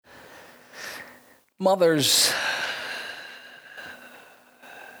Mothers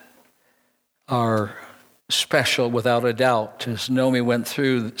are special without a doubt. As Naomi went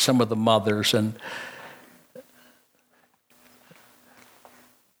through some of the mothers, and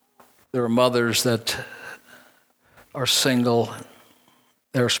there are mothers that are single,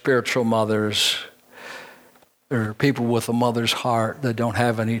 there are spiritual mothers, there are people with a mother's heart that don't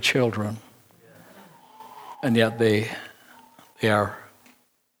have any children, and yet they are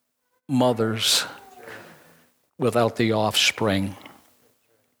mothers without the offspring.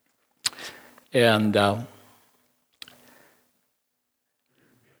 And the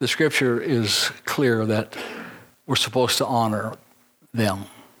scripture is clear that we're supposed to honor them.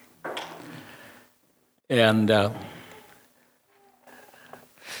 And the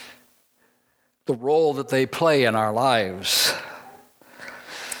role that they play in our lives.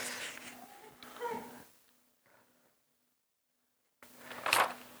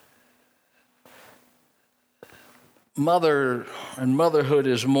 Mother and motherhood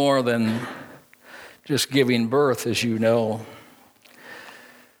is more than just giving birth, as you know.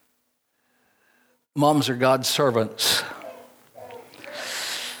 Moms are God's servants.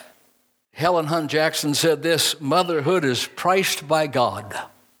 Helen Hunt Jackson said this: motherhood is priced by God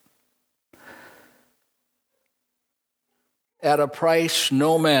at a price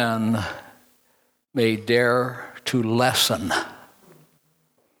no man may dare to lessen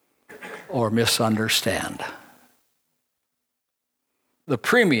or misunderstand. The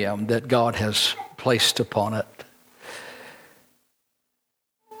premium that God has placed upon it.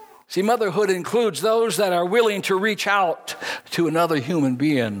 See, motherhood includes those that are willing to reach out to another human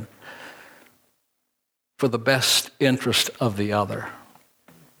being for the best interest of the other.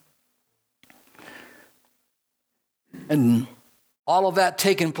 And all of that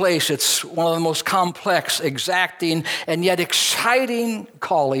taking place, it's one of the most complex, exacting, and yet exciting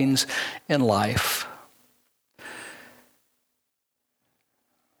callings in life.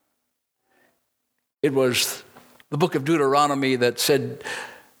 It was the book of Deuteronomy that said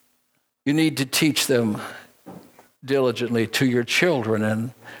you need to teach them diligently to your children,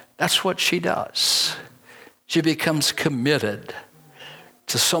 and that's what she does. She becomes committed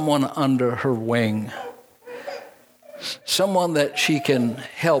to someone under her wing, someone that she can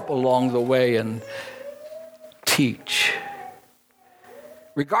help along the way and teach.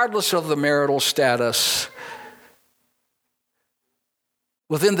 Regardless of the marital status,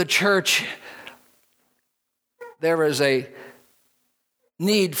 within the church, there is a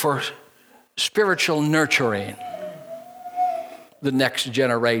need for spiritual nurturing the next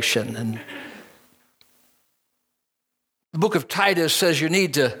generation. And the book of Titus says you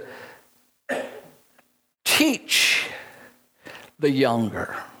need to teach the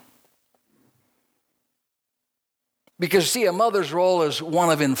younger. Because, see, a mother's role is one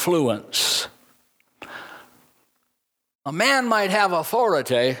of influence. A man might have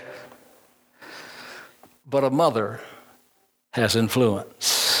authority, but a mother has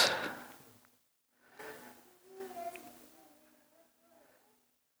influence.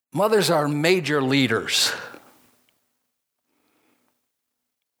 Mothers are major leaders.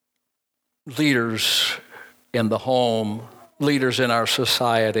 Leaders in the home, leaders in our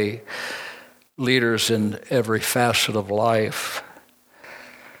society, leaders in every facet of life.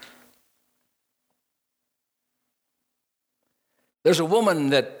 There's a woman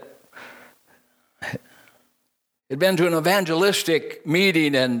that had been to an evangelistic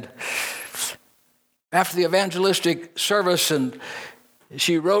meeting, and after the evangelistic service, and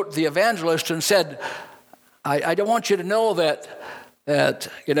she wrote the evangelist and said, I don't want you to know that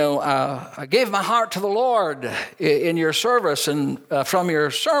I gave my heart to the Lord in your service and from your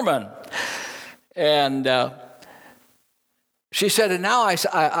sermon. And she said, and now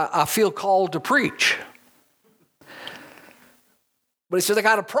I feel called to preach. But he said, I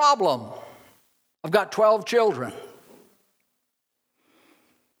got a problem. I've got 12 children.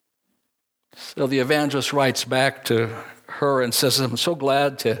 So the evangelist writes back to her and says, I'm so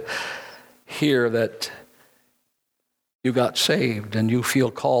glad to hear that you got saved and you feel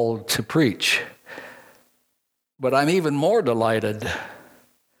called to preach. But I'm even more delighted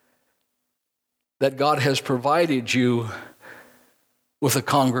that God has provided you with a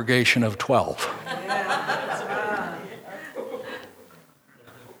congregation of 12.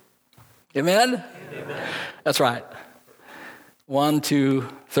 Amen? Amen? That's right. 1, 2,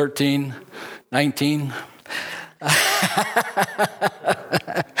 13, 19.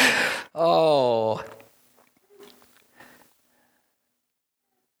 Oh.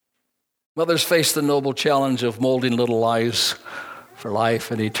 Mothers face the noble challenge of molding little lives for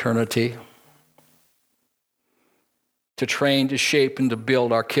life and eternity. To train, to shape, and to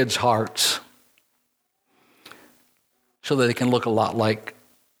build our kids' hearts. so that they can look a lot like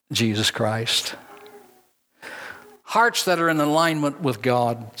Jesus Christ. Hearts that are in alignment with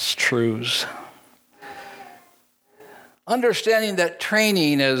God's truths. Understanding that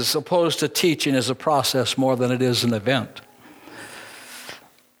training as opposed to teaching is a process more than it is an event.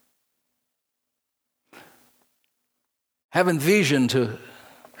 Having vision to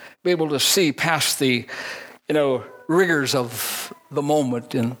be able to see past the, rigors of the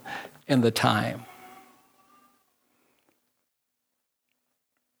moment in the time.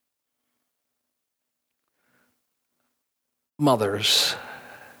 Mothers,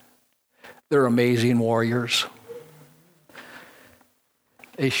 they're amazing warriors.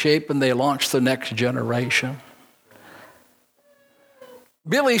 They shape and they launch the next generation.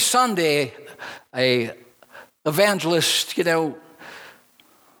 Billy Sunday, a evangelist,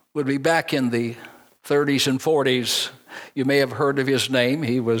 would be back in the 30s and 40s. You may have heard of his name.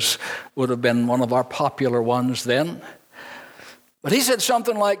 He would have been one of our popular ones then. But he said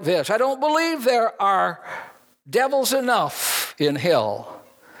something like this: I don't believe there are devils enough in hell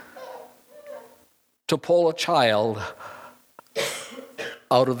to pull a child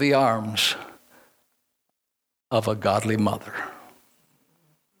out of the arms of a godly mother.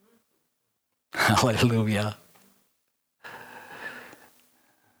 Hallelujah.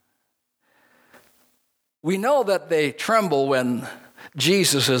 We know that they tremble when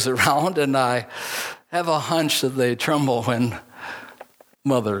Jesus is around, and I have a hunch that they tremble when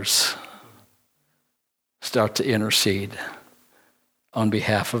mothers start to intercede on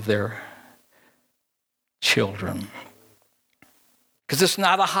behalf of their children. Because it's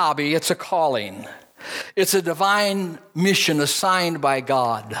not a hobby, it's a calling. It's a divine mission assigned by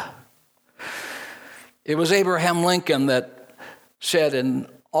God. It was Abraham Lincoln that said, in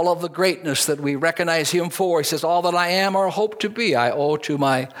all of the greatness that we recognize him for, he says, all that I am or hope to be, I owe to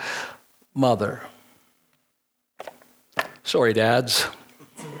my mother. Sorry, dads.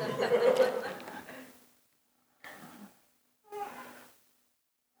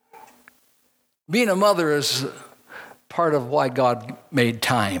 Being a mother is part of why God made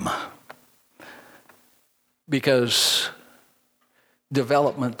time. Because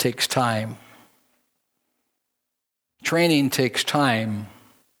development takes time. Training takes time.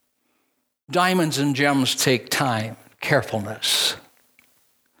 Diamonds and gems take time, carefulness.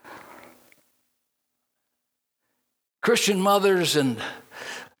 Christian mothers, and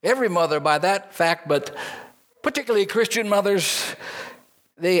every mother by that fact, but particularly Christian mothers,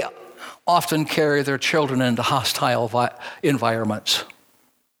 they often carry their children into hostile environments,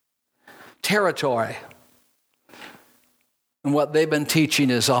 territory. And what they've been teaching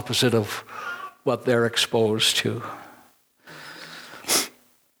is opposite of what they're exposed to.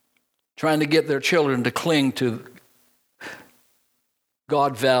 Trying to get their children to cling to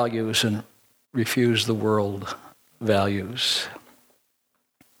God values and refuse the world values.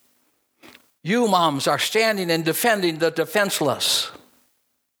 You moms are standing and defending the defenseless.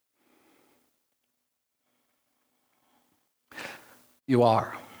 You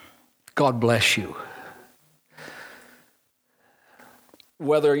are. God bless you.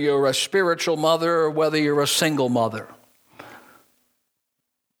 Whether you're a spiritual mother or whether you're a single mother.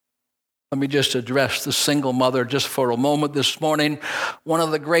 Let me just address the single mother just for a moment this morning. One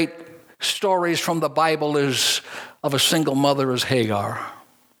of the great stories from the Bible is of a single mother as Hagar.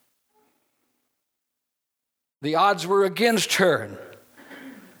 The odds were against her.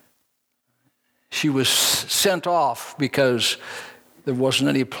 She was sent off because there wasn't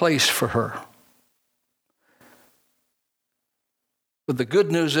any place for her. But the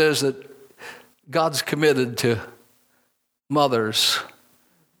good news is that God's committed to mothers,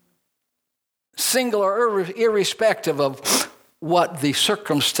 single or irrespective of what the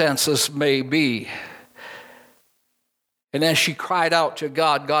circumstances may be. And as she cried out to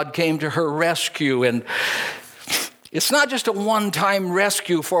God, God came to her rescue. And it's not just a one-time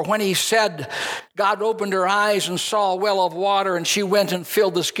rescue, for when he said, God opened her eyes and saw a well of water, and she went and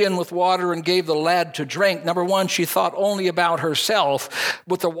filled the skin with water and gave the lad to drink. Number one, she thought only about herself,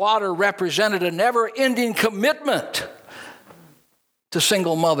 but the water represented a never-ending commitment to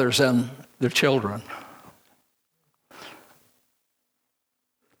single mothers and their children.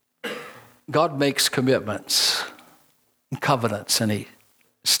 God makes commitments and covenants, and he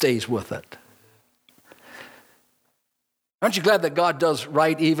stays with it. Aren't you glad that God does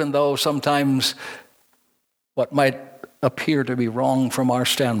right even though sometimes what might appear to be wrong from our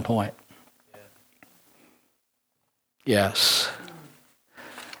standpoint? Yes.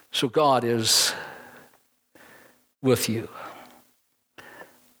 So God is with you.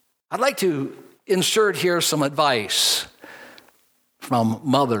 I'd like to insert here some advice from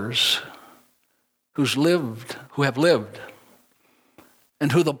mothers who's lived who have lived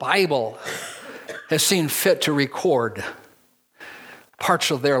and who the Bible has seen fit to record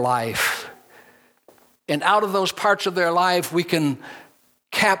parts of their life. And out of those parts of their life, we can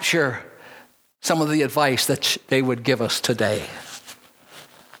capture some of the advice that they would give us today.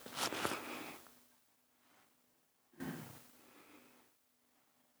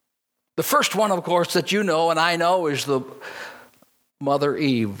 The first one, of course, that you know and I know is the Mother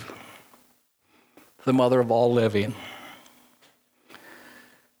Eve, the mother of all living.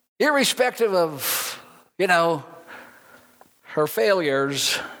 Irrespective of, her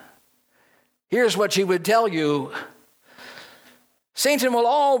failures, here's what she would tell you. Satan will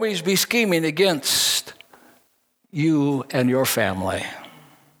always be scheming against you and your family.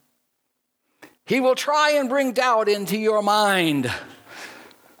 He will try and bring doubt into your mind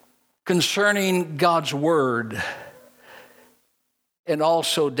concerning God's word, and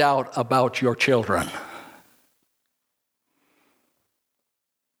also doubt about your children.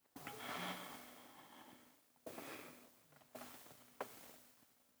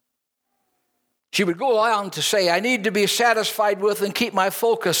 She would go on to say, I need to be satisfied with and keep my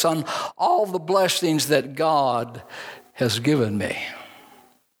focus on all the blessings that God has given me.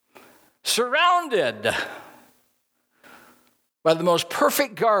 Surrounded by the most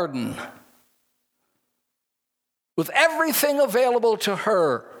perfect garden, with everything available to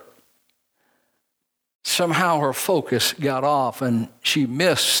her, somehow her focus got off and she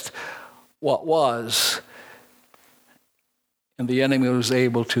missed what was. And the enemy was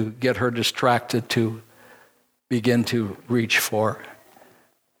able to get her distracted to begin to reach for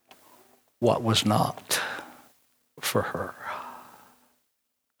what was not for her.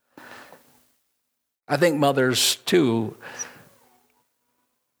 I think mothers, too,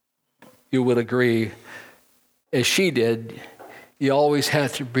 you would agree, as she did, you always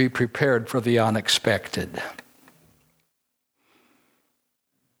had to be prepared for the unexpected.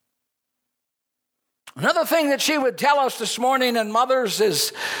 Another thing that she would tell us this morning, and mothers,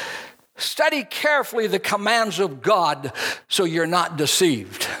 is study carefully the commands of God so you're not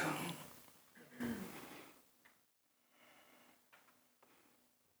deceived.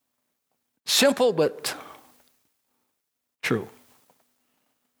 Simple but true.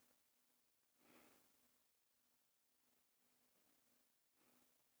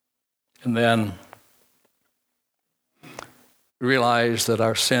 And then realize that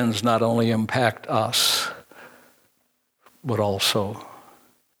our sins not only impact us, but also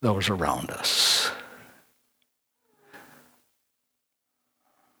those around us.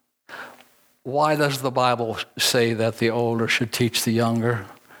 Why does the Bible say that the older should teach the younger?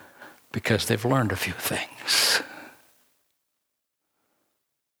 Because they've learned a few things.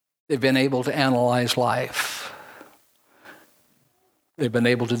 They've been able to analyze life. They've been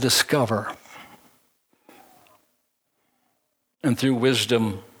able to discover. And through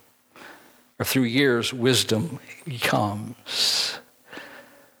wisdom, or through years, wisdom comes.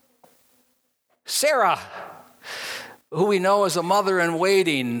 Sarah, who we know as a mother in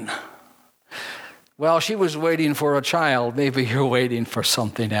waiting, well, she was waiting for a child. Maybe you're waiting for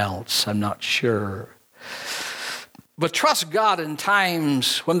something else. I'm not sure. But trust God in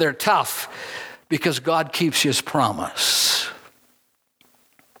times when they're tough, because God keeps his promise.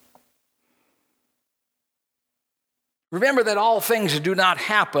 Remember that all things do not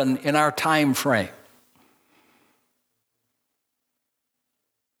happen in our time frame.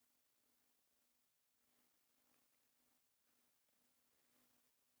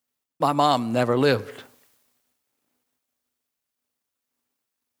 My mom never lived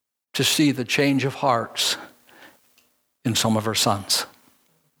to see the change of hearts in some of her sons.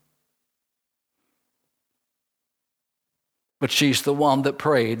 But she's the one that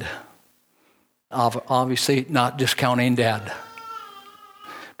prayed, obviously not discounting Dad,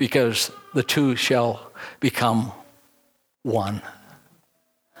 because the two shall become one.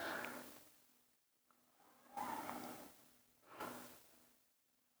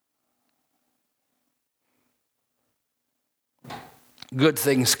 Good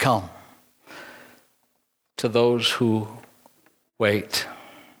things come to those who wait.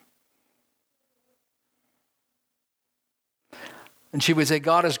 And she would say,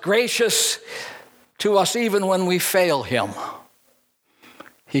 God is gracious to us even when we fail him.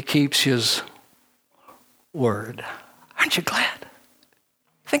 He keeps his word. Aren't you glad?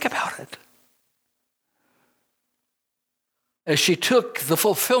 Think about it. As she took the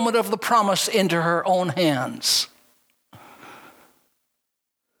fulfillment of the promise into her own hands,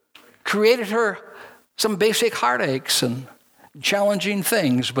 created her some basic heartaches and challenging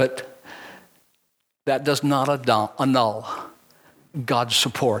things, but that does not annul God's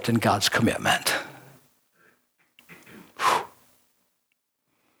support and God's commitment.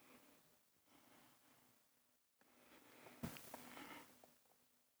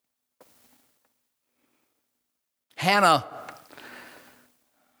 Hannah,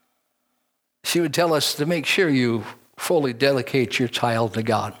 she would tell us to make sure you fully dedicate your child to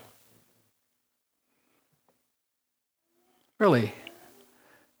God. Really,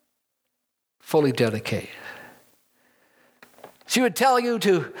 fully dedicate. She would tell you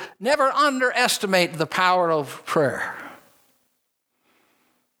to never underestimate the power of prayer.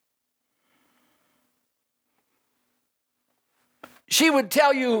 She would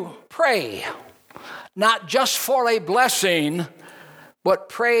tell you, pray, not just for a blessing, but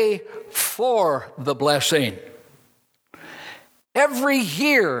pray for the blessing. Every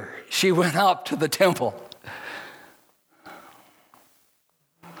year she went up to the temple.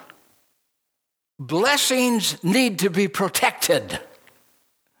 Blessings need to be protected.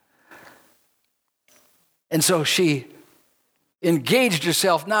 And so she engaged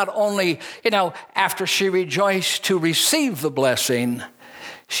herself not only, after she rejoiced to receive the blessing,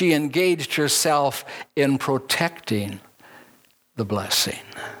 she engaged herself in protecting the blessing.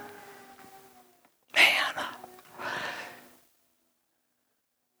 Man.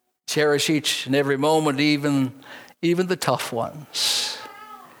 Cherish each and every moment, even the tough ones.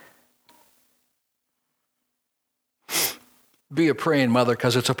 Be a praying mother,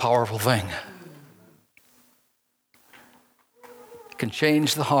 because it's a powerful thing. It can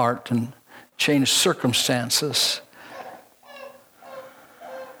change the heart and change circumstances.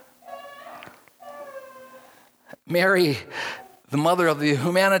 Mary, the mother of the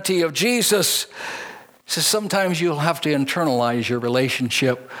humanity of Jesus, says sometimes you'll have to internalize your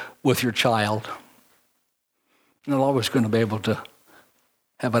relationship with your child. You're not always going to be able to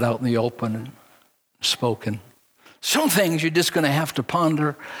have it out in the open and spoken. Some things you're just going to have to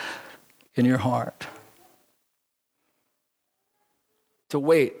ponder in your heart. To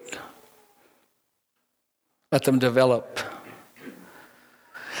wait. Let them develop.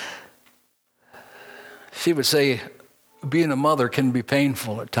 She would say, being a mother can be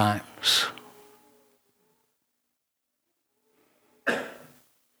painful at times.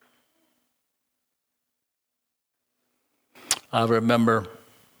 I remember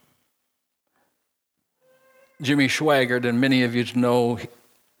Jimmy Swaggart, and many of you know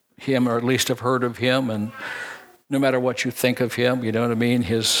him, or at least have heard of him, and no matter what you think of him, you know what I mean,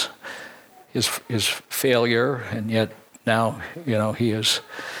 his failure, and yet now, he is,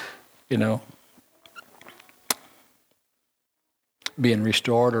 being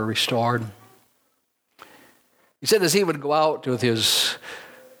restored. He said as he would go out with his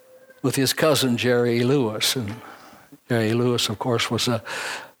cousin Jerry Lewis, and Jerry Lewis, of course, was a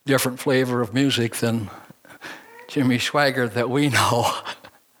different flavor of music than Jimmy Swaggart that we know.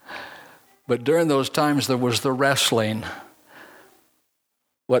 But during those times, there was the wrestling.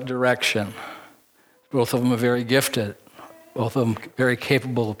 What direction? Both of them are very gifted. Both of them very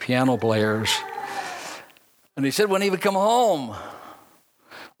capable piano players. And he said when he would come home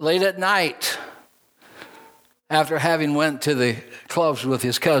late at night, after having went to the clubs with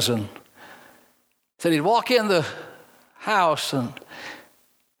his cousin, said he'd walk in the house and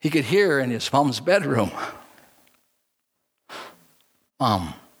he could hear in his mom's bedroom,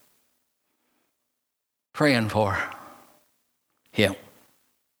 Mom praying for him.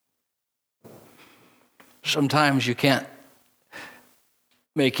 Sometimes you can't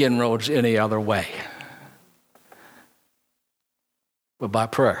make inroads any other way but by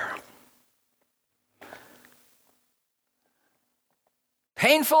prayer.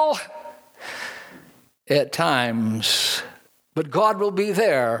 Painful at times, but God will be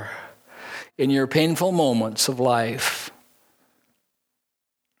there in your painful moments of life.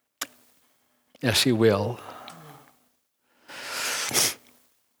 Yes, He will.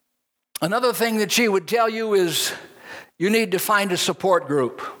 Another thing that she would tell you is you need to find a support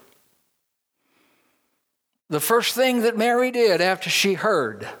group. The first thing that Mary did after she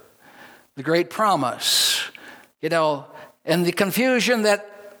heard the great promise, and the confusion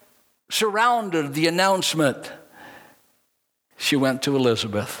that surrounded the announcement, she went to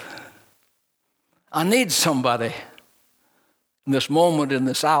Elizabeth. I need somebody in this moment, in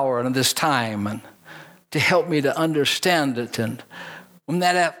this hour, and in this time, and to help me to understand it. And when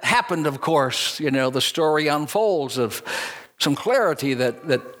that happened, of course, the story unfolds of some clarity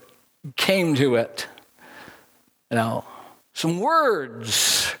that came to it. Some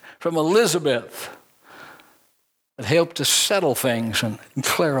words from Elizabeth that helped to settle things and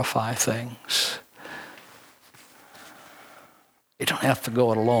clarify things. You don't have to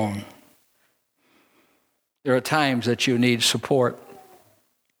go it alone. There are times that you need support.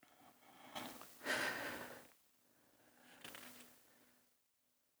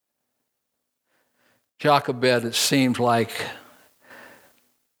 Jochebed, it seems like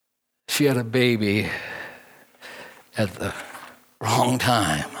she had a baby at the wrong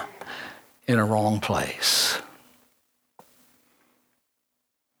time in a wrong place.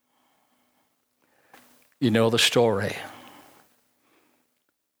 You know the story.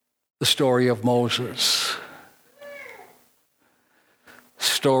 The story of Moses.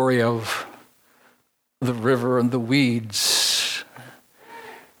 Story of the river and the weeds.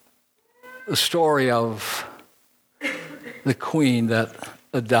 The story of the queen that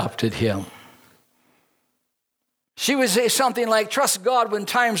adopted him. She would say something like, trust God when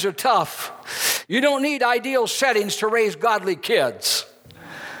times are tough. You don't need ideal settings to raise godly kids.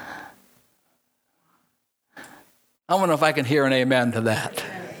 I wonder if I can hear an amen to that.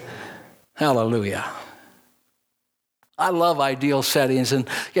 Hallelujah. I love ideal settings, and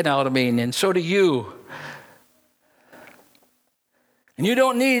you know what I mean, and so do you. And you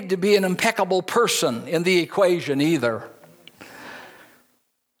don't need to be an impeccable person in the equation either.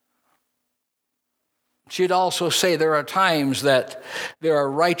 She'd also say there are times that there are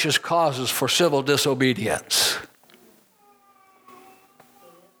righteous causes for civil disobedience.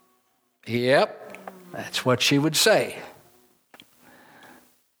 Yep, that's what she would say.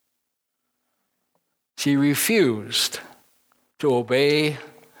 She refused to obey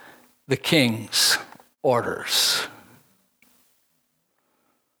the king's orders.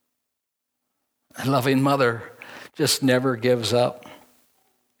 A loving mother just never gives up.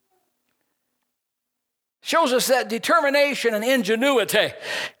 Shows us that determination and ingenuity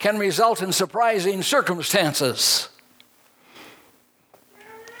can result in surprising circumstances.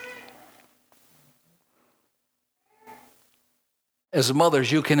 As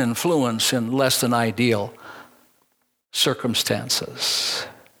mothers, you can influence in less than ideal circumstances.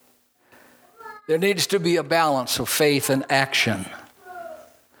 There needs to be a balance of faith and action.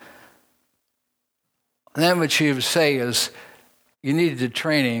 And then what she would say is, you need to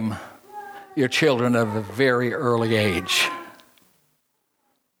train your children at a very early age.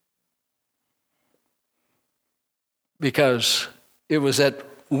 Because it was at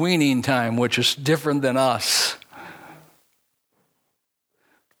weaning time, which is different than us.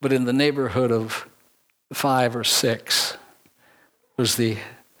 But in the neighborhood of 5 or 6 was the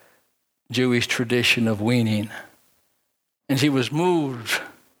Jewish tradition of weaning. And she was moved,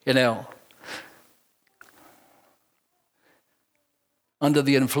 under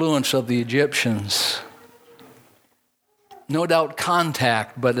the influence of the Egyptians. No doubt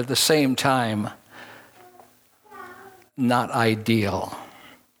contact, but at the same time, not ideal.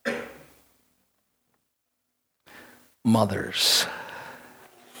 Mothers.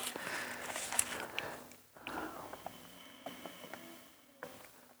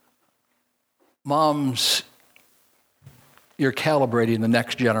 Moms, you're calibrating the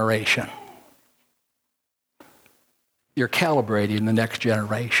next generation. You're calibrating the next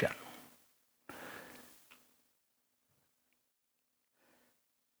generation.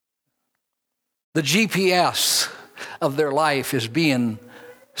 The GPS of their life is being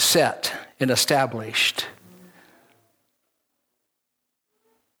set and established.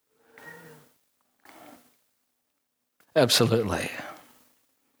 Absolutely.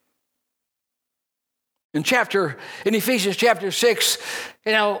 In Ephesians chapter 6,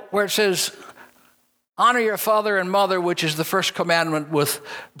 where it says, honor your father and mother, which is the first commandment with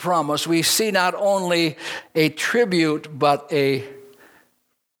promise, we see not only a tribute, but a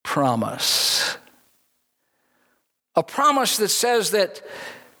promise. A promise that says that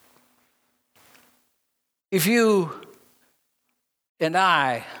if you and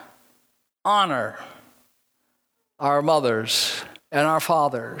I honor our mothers and our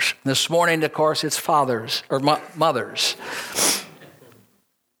fathers, this morning, of course, it's fathers or mothers.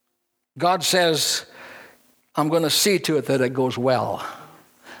 God says, I'm going to see to it that it goes well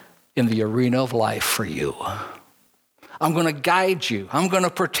in the arena of life for you. I'm going to guide you. I'm going to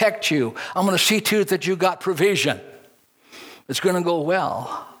protect you. I'm going to see to it that you got provision. It's going to go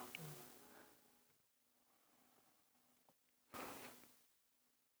well.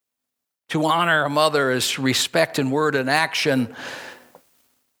 To honor a mother is respect in word and action.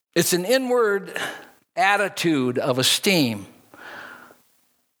 It's an inward attitude of esteem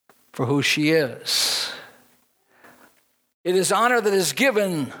for who she is. It is honor that is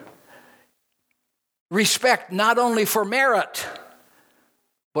given respect not only for merit,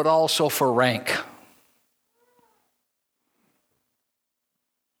 but also for rank.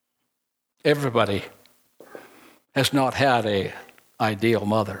 Everybody has not had an ideal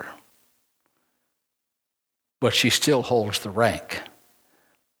mother, but she still holds the rank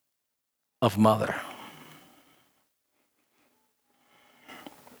of mother.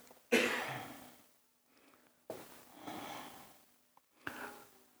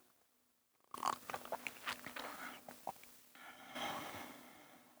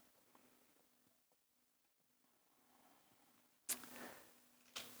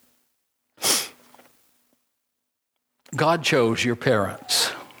 God chose your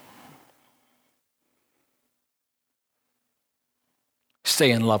parents.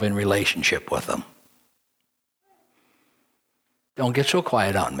 Stay in loving relationship with them. Don't get so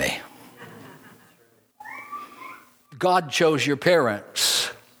quiet on me. God chose your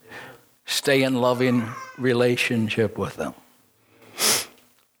parents. Stay in loving relationship with them.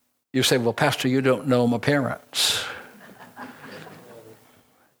 You say, well, Pastor, you don't know my parents.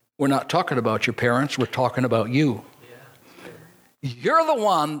 We're not talking about your parents. We're talking about you. You're the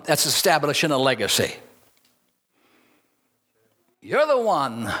one that's establishing a legacy. You're the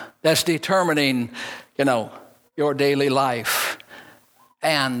one that's determining, your daily life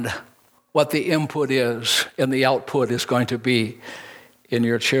and what the input is and the output is going to be in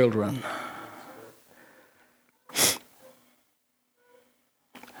your children.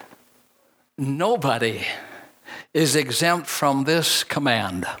 Nobody is exempt from this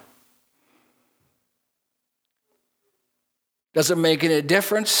command. Doesn't make any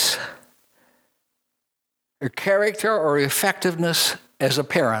difference. Your character or effectiveness as a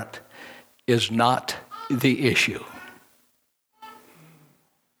parent is not the issue.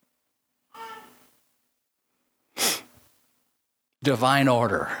 Divine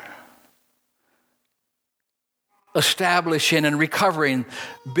order. Establishing and recovering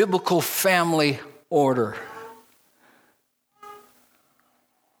biblical family order.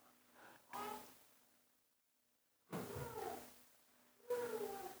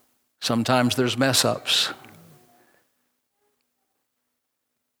 Sometimes there's mess ups.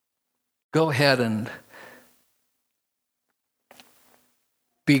 Go ahead and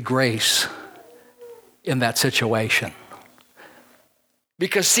be grace in that situation.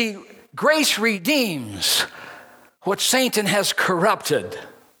 Because, see, grace redeems what Satan has corrupted.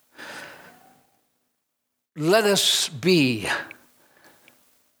 Let us be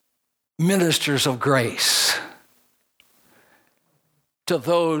ministers of grace to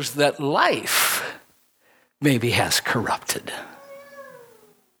those that life maybe has corrupted.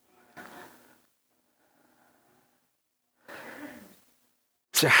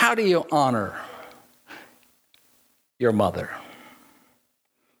 So how do you honor your mother?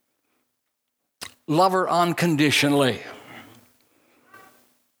 Love her unconditionally.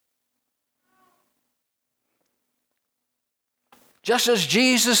 Just as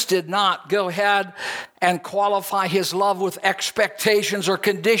Jesus did not go ahead and qualify his love with expectations or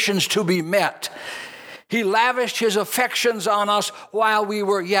conditions to be met, he lavished his affections on us while we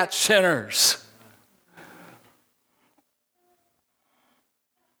were yet sinners.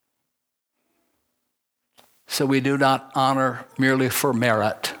 So we do not honor merely for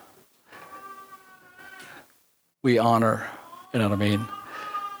merit. We honor,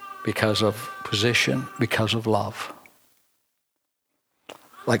 because of position, because of love.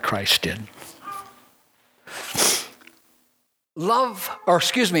 Like Christ did.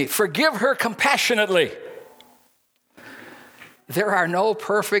 Forgive her compassionately. There are no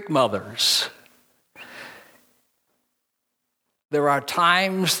perfect mothers. There are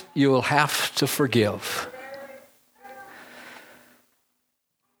times you will have to forgive.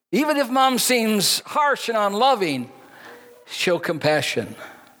 Even if mom seems harsh and unloving, show compassion.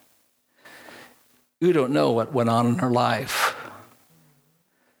 You don't know what went on in her life.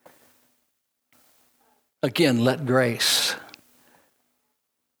 Again, let grace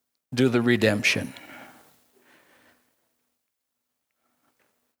do the redemption.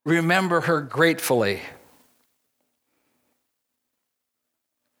 Remember her gratefully.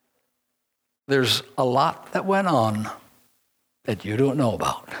 There's a lot that went on that you don't know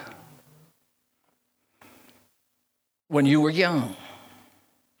about. When you were young,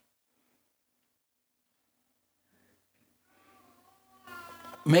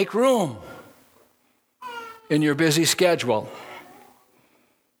 make room in your busy schedule.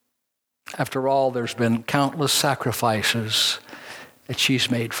 After all, there's been countless sacrifices that she's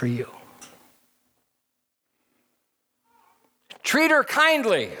made for you. Treat her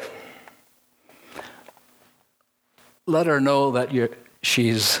kindly. Let her know that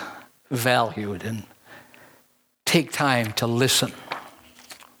she's valued, and take time to listen.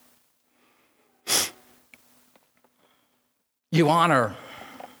 You honor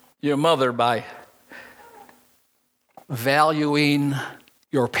your mother by valuing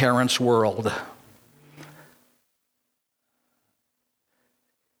your parents' world.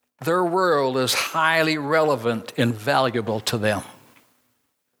 Their world is highly relevant and valuable to them.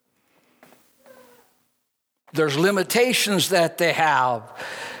 There's limitations that they have.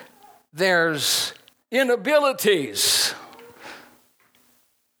 There's inabilities.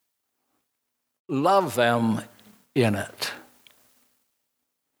 Love them in it.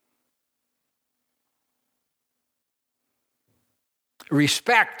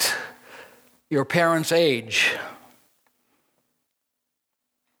 Respect your parents' age.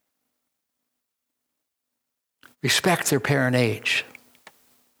 Respect their parent age.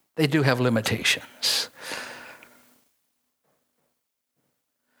 They do have limitations.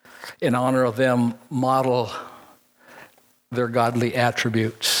 In honor of them, model their godly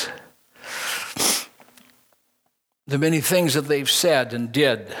attributes. The many things that they've said and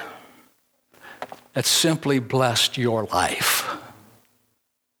did that simply blessed your life.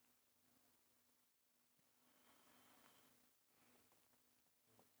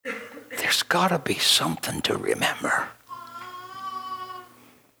 There's got to be something to remember.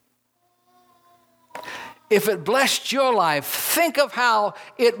 If it blessed your life, think of how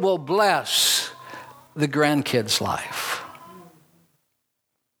it will bless the grandkid's life.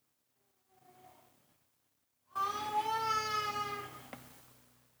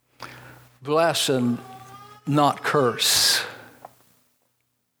 Bless and not curse.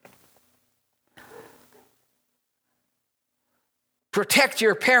 Protect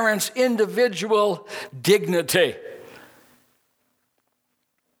your parents' individual dignity.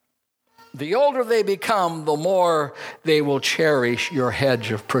 The older they become, the more they will cherish your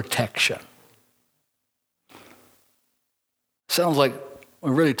hedge of protection. Sounds like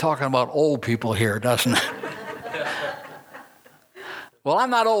we're really talking about old people here, doesn't it? Well, I'm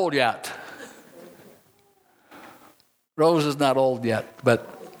not old yet. Rose is not old yet,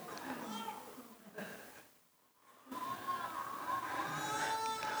 but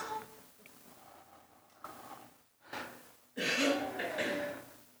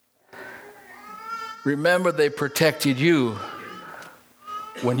remember, they protected you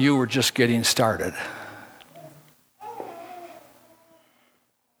when you were just getting started.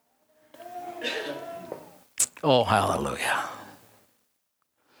 Oh, hallelujah.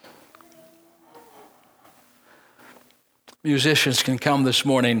 Musicians can come this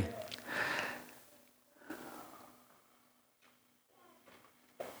morning.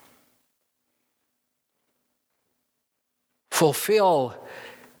 Fulfill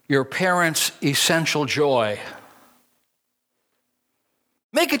your parents' essential joy.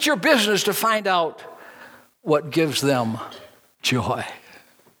 Make it your business to find out what gives them joy.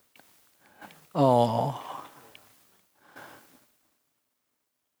 Oh.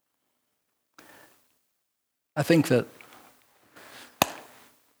 I think that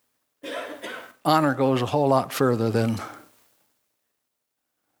honor goes a whole lot further than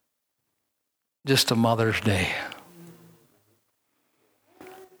just a Mother's Day.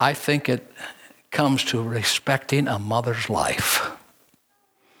 I think it comes to respecting a mother's life.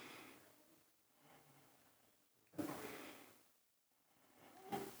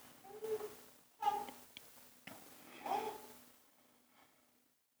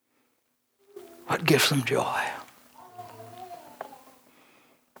 What gives them joy?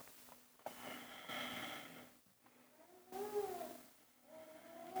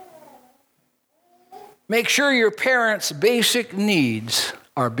 Make sure your parents' basic needs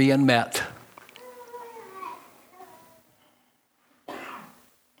are being met.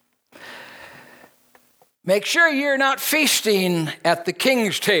 Make sure you're not feasting at the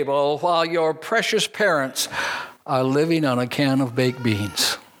king's table while your precious parents are living on a can of baked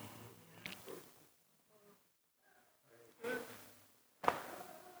beans.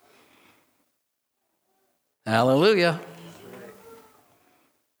 Hallelujah.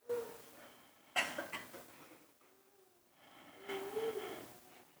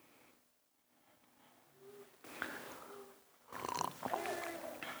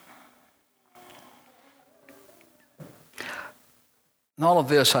 And all of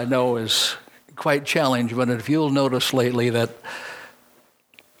this, I know, is quite challenging, but if you'll notice lately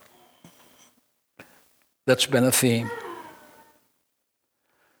that's been a theme.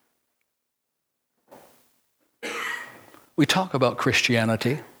 We talk about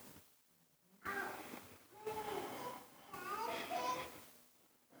Christianity.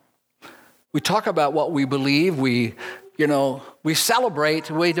 We talk about what we believe. We celebrate.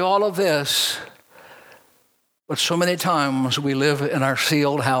 We do all of this. But so many times we live in our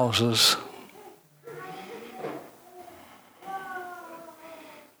sealed houses.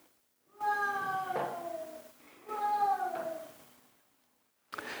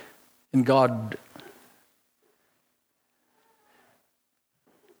 And God,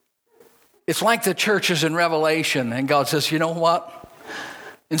 it's like the churches in Revelation, and God says, you know what?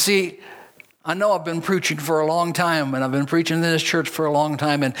 And see, I know I've been preaching for a long time, and I've been preaching in this church for a long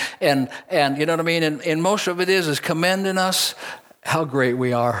time, and you know what I mean? And most of it is commending us how great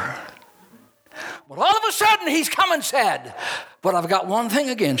we are. But all of a sudden, he's come and said, but I've got one thing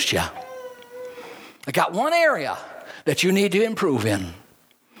against you. I got one area. that you need to improve in.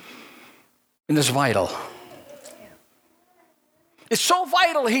 And it's vital. It's so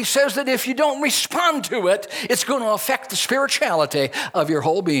vital, he says, that if you don't respond to it, it's going to affect the spirituality of your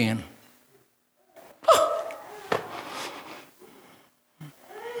whole being.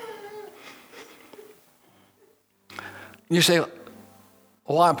 You say,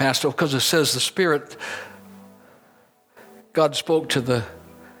 why, Pastor? Because it says the Spirit, God spoke to the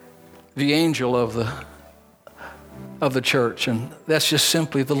angel of the church, and that's just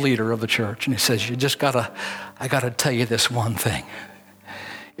simply the leader of the church. And he says, I gotta tell you this one thing.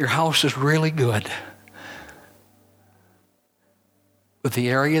 Your house is really good, but the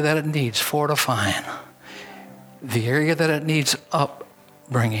area that it needs fortifying, the area that it needs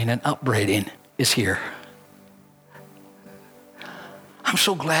upbringing and upbraiding is here. I'm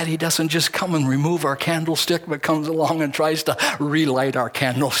so glad he doesn't just come and remove our candlestick, but comes along and tries to relight our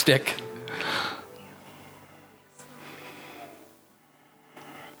candlestick.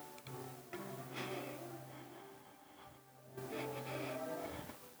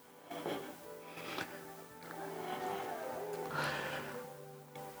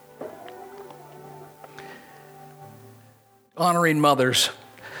 Honoring mothers.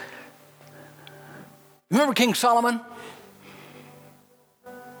 Remember King Solomon?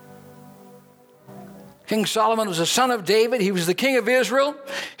 King Solomon was the son of David. He was the king of Israel.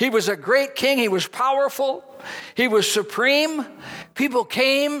 He was a great king. He was powerful. He was supreme. People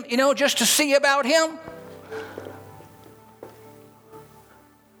came, just to see about him.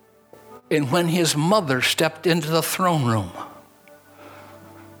 And when his mother stepped into the throne room,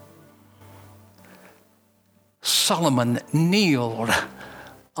 Solomon kneeled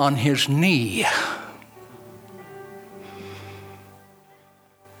on his knee,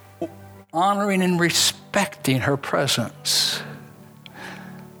 honoring and respecting her presence.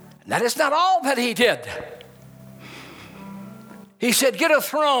 And that is not all that he did. He said, get a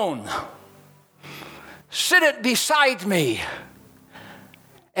throne, sit it beside me.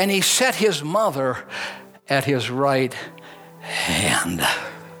 And he set his mother at his right hand.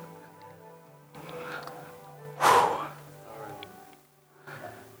 Whew.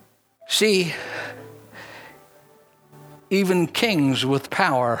 See, even kings with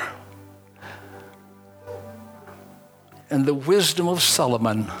power and the wisdom of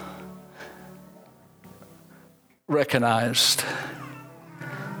Solomon recognized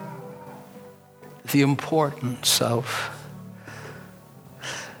the importance of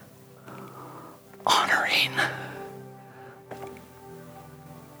honoring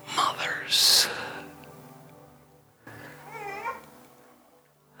mothers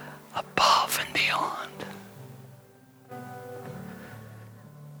above and beyond.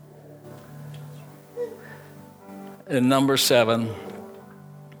 And number 7,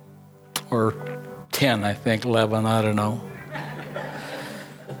 or 10, I think, 11, I don't know.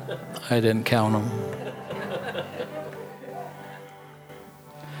 I didn't count them.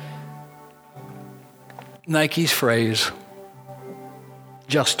 Nike's phrase,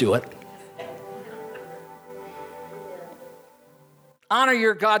 just do it. Honor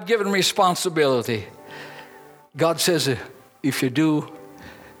your God-given responsibility. God says if you do,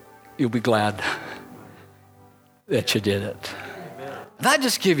 you'll be glad that you did it. Amen. And I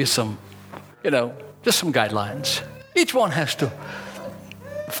just give you some, just some guidelines. Each one has to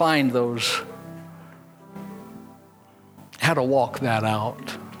find those, how to walk that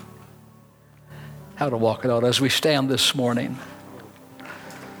out. How to walk it out as we stand this morning.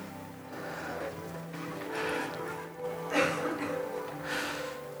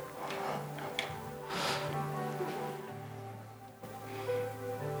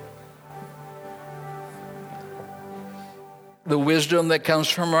 The wisdom that comes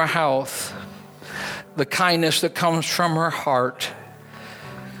from her house, the kindness that comes from her heart,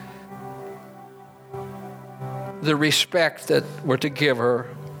 the respect that we're to give her.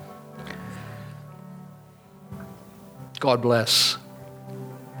 God bless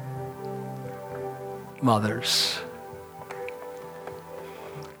mothers.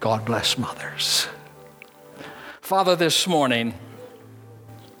 God bless mothers. Father, this morning,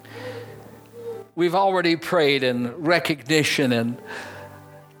 we've already prayed in recognition and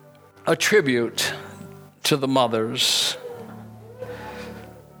a tribute to the mothers,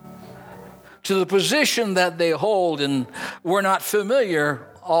 to the position that they hold, and we're not familiar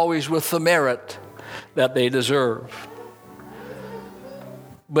always with the merit that they deserve.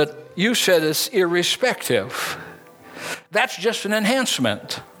 But you said it's irrespective. That's just an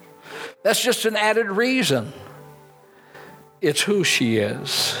enhancement. That's just an added reason. It's who she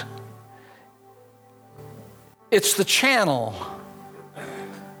is. It's the channel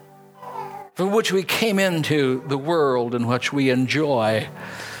from which we came into the world in which we enjoy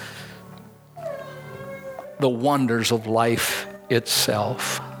the wonders of life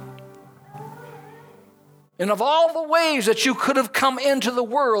itself. And of all the ways that you could have come into the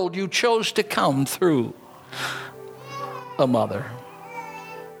world, you chose to come through a mother.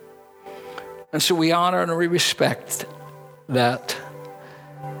 And so we honor and we respect that.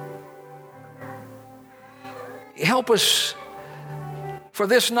 Help us for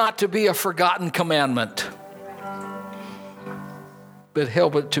this not to be a forgotten commandment, but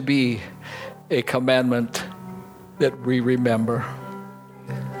help it to be a commandment that we remember.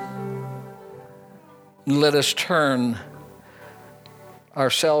 Let us turn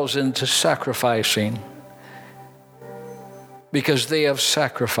ourselves into sacrificing, because they have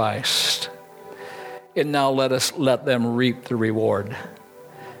sacrificed. And now let them reap the reward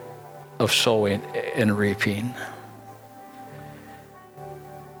of sowing and reaping.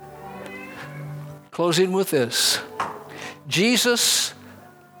 Closing with this. Jesus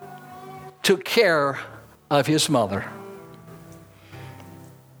took care of his mother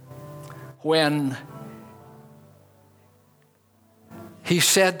when he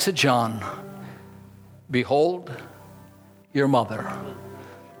said to John, "Behold your mother."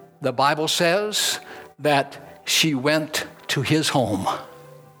 The Bible says that she went to his home.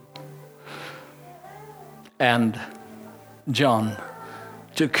 And John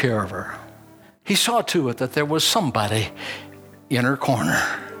took care of her. He saw to it that there was somebody in her corner.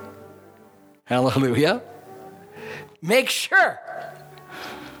 Hallelujah. Make sure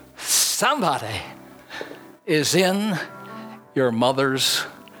somebody is in your mother's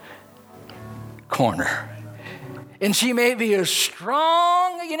corner. And she may be as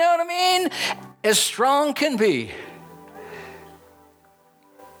strong, you know what I mean? As strong can be.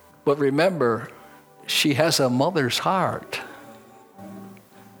 But remember, she has a mother's heart.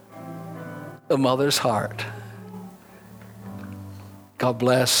 A mother's heart. God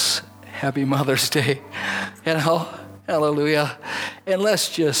bless. Happy Mother's Day. You know, hallelujah. And let's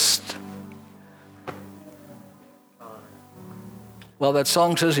just, well, that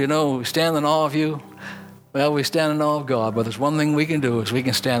song says, you know, we stand in awe of you. Well, we stand in awe of God, but there's one thing we can do is we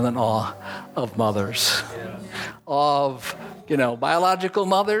can stand in awe of mothers. Of, you know, biological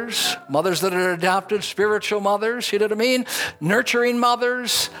mothers, mothers that are adopted, spiritual mothers, you know what I mean? Nurturing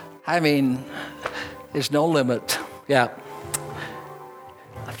mothers. I mean, there's no limit. Yeah.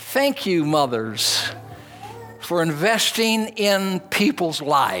 Thank you, mothers, for investing in people's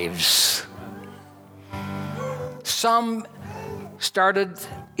lives. Some started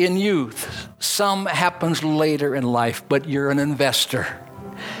in youth. Some happens later in life, but you're an investor.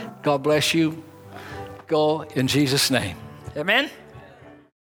 God bless you. Go in Jesus' name. Amen.